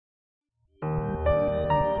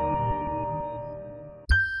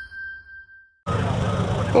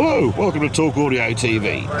Hello, welcome to Talk Audio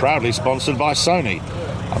TV, proudly sponsored by Sony.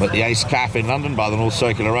 I'm at the Ace Cafe in London by the North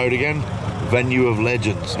Circular Road again, venue of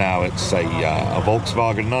legends. Now it's a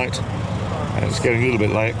Volkswagen night, and it's getting a little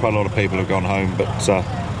bit late. Quite a lot of people have gone home, but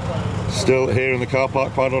still here in the car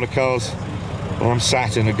park, quite a lot of cars. Well, I'm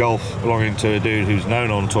sat in a Golf belonging to a dude who's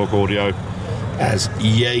known on Talk Audio as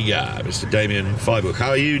Jaeger, Mr. Damien Feibuck.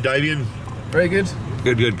 How are you, Damien? Very good.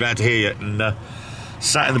 Good, good, glad to hear you. And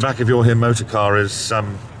sat in the back of your here motor car is,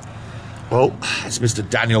 well, it's Mr.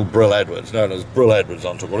 Daniel Brill-Edwards, known as Brill-Edwards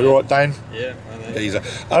on Talk Audio. You all right, Dan? Yeah,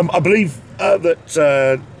 I know. I believe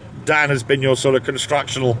that Dan has been your sort of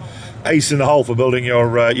constructional ace in the hole for building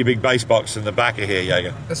your big bass box in the back of here,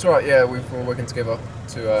 Jaeger. That's right, yeah, we've been working together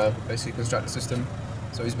to basically construct the system.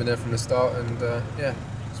 So he's been there from the start and yeah,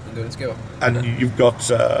 just been doing it together. And you've got,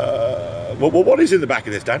 what is in the back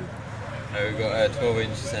of this, Dan? We've got a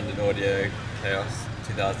 12-inch Ascendant Audio Chaos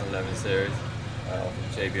 2011 series of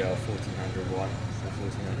JBL 1401, so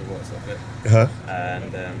 1400 watts of it,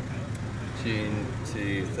 and tuned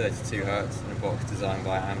to 32 Hz in a box designed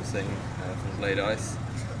by Amsing from Blade Ice,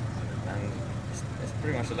 and it's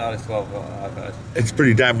pretty much the loudest 12 watt I've heard. It's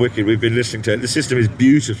pretty damn wicked. We've been listening to it. The system is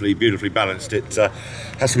beautifully balanced. It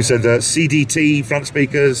has to be said, CDT front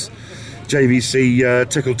speakers, JVC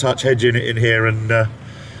Tickle Touch head unit in here, and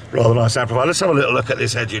rather nice amplifier. Let's have a little look at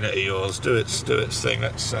this head unit of yours. Do its thing.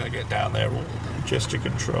 Let's get down there. Gesture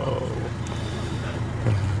control.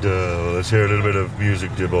 And let's hear a little bit of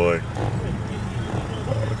music, dear boy.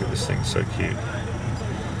 Oh, look at this thing, so cute.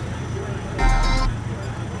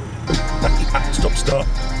 Stop, start.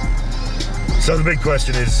 So the big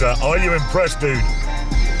question is, are you impressed, dude?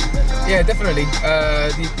 Yeah, definitely.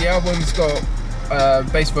 The album's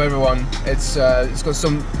got bass for everyone. It's got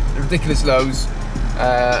some ridiculous lows,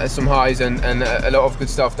 some highs, and a lot of good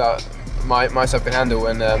stuff that myself can handle,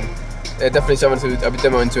 and definitely something to I'll be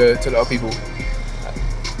demoing to a lot of people.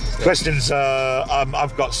 Questions.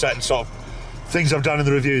 I've got certain sort of things I've done in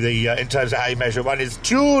the review. In terms of how you measure. One is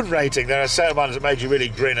tune rating. There are certain ones that made you really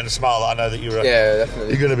grin and smile. That I know that you're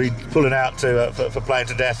going to be pulling out to for playing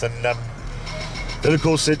to death, and then of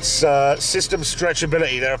course it's system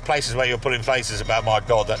stretchability. There are places where you're pulling faces about, my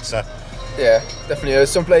God, that's. Yeah, definitely.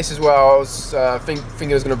 There's some places where I was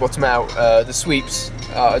thinking it was going to bottom out. The sweeps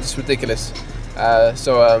are just ridiculous.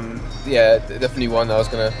 Yeah, definitely one that I was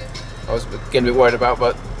getting a bit worried about,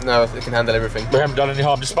 but no, it can handle everything. We haven't done any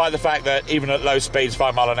harm, despite the fact that even at low speeds,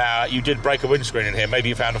 5 miles an hour, you did break a windscreen in here. Maybe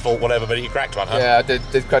you found a fault, whatever, but you cracked one, huh? Yeah, I did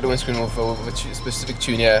crack the windscreen with a specific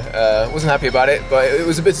tune, yeah. Wasn't happy about it, but it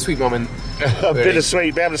was a bittersweet moment. A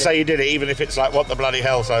bittersweet, be able to say you did it, even if it's like, what the bloody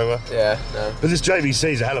hell, so... yeah, no. But this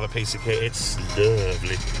JVC is a hell of a piece of kit. It's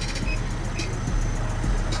lovely.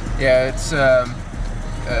 Yeah, it's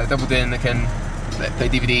doubled in. They can play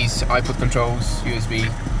DVDs, iPod controls,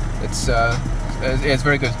 USB. It's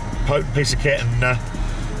very good. Potent piece of kit, and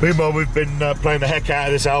meanwhile we've been playing the heck out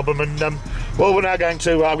of this album, and well, we're now going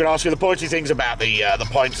to I'm going to ask you the pointy things about the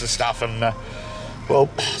points and stuff, and well,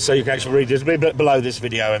 so you can actually read this below this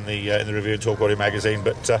video in the review of Talk Audio magazine.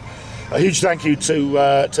 But a huge thank you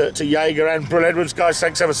to Jaeger and Brill-Edwards, guys.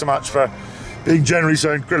 Thanks ever so much for being generally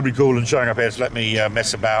so incredibly cool and showing up here to let me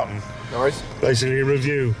mess about and basically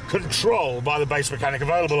review Control by the Bass Mechanic,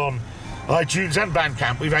 available on iTunes and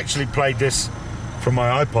Bandcamp. We've actually played this from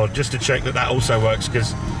my iPod just to check that also works,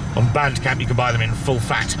 because on Bandcamp you can buy them in full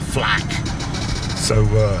fat FLAC. So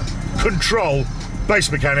Control,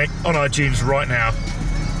 Bass Mechanic on iTunes right now.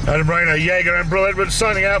 Adam Rayner, Jaeger and Brill-Edwards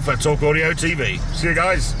signing out for Talk Audio TV. See you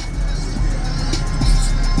guys.